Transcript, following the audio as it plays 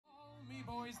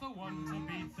boys, the one to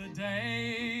beat the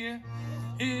day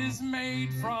is made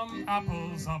from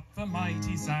apples up the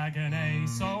mighty Saguenay.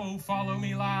 So follow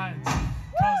me, lads,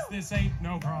 'cause this ain't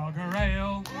no grog or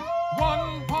ale.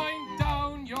 1 pint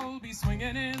down, you'll be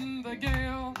swinging in the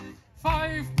gale.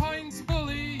 5 pints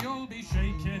bully, you'll be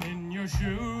shaking in your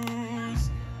shoes.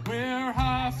 We're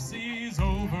half seas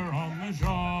over on the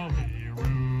Jolly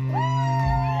Roos.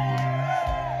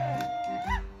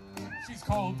 She's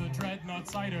called the Dreadnought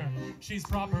Cider, she's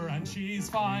proper and she's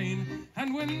fine.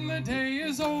 And when the day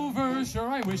is over, sure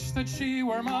I wish that she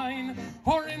were mine.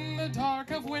 Or in the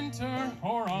dark of winter,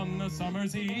 or on a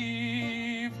summer's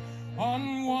eve.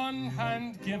 On one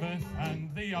hand giveth,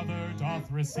 and the other doth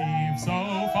receive.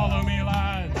 So follow me,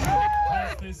 lads,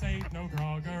 'cause this ain't no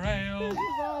grog or ale.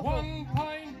 1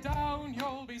 pint down,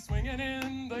 you'll be swinging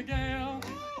in the gale.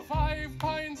 5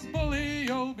 pints bully,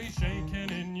 you'll be shaking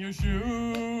in your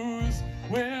shoes.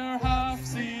 We're half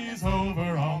seas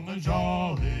over on the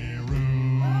Jolly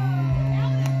Roos.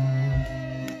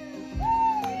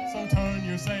 So turn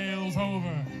your sails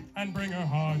over and bring her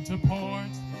hard to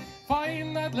port.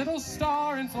 Find that little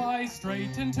star and fly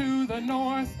straight into the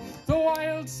north. The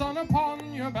wild sun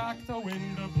upon your back, the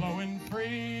wind a-blowing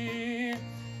free.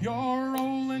 You're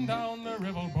rolling down the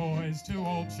river, boys, to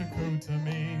old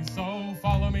Chicoutimi. So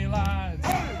follow me, lads,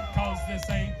 'cause this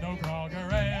ain't no grog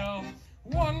or ale.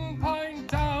 1 pint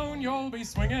down, you'll be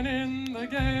swinging in the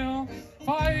gale.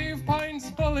 5 pints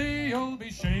bully, you'll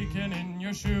be shaking in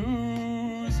your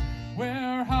shoes.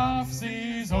 We're half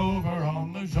seas over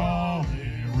on the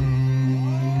Jolly Roos.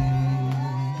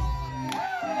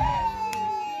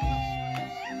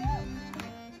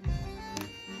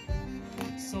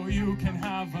 So you can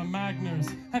have a Magners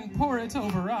and pour it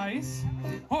over ice,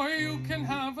 or you can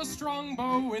have a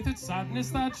Strongbow with its sadness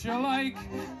that you like,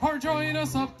 or join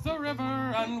us up the river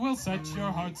and we'll set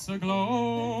your hearts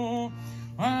aglow.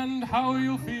 And how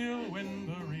you'll feel when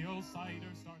the real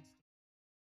cider starts.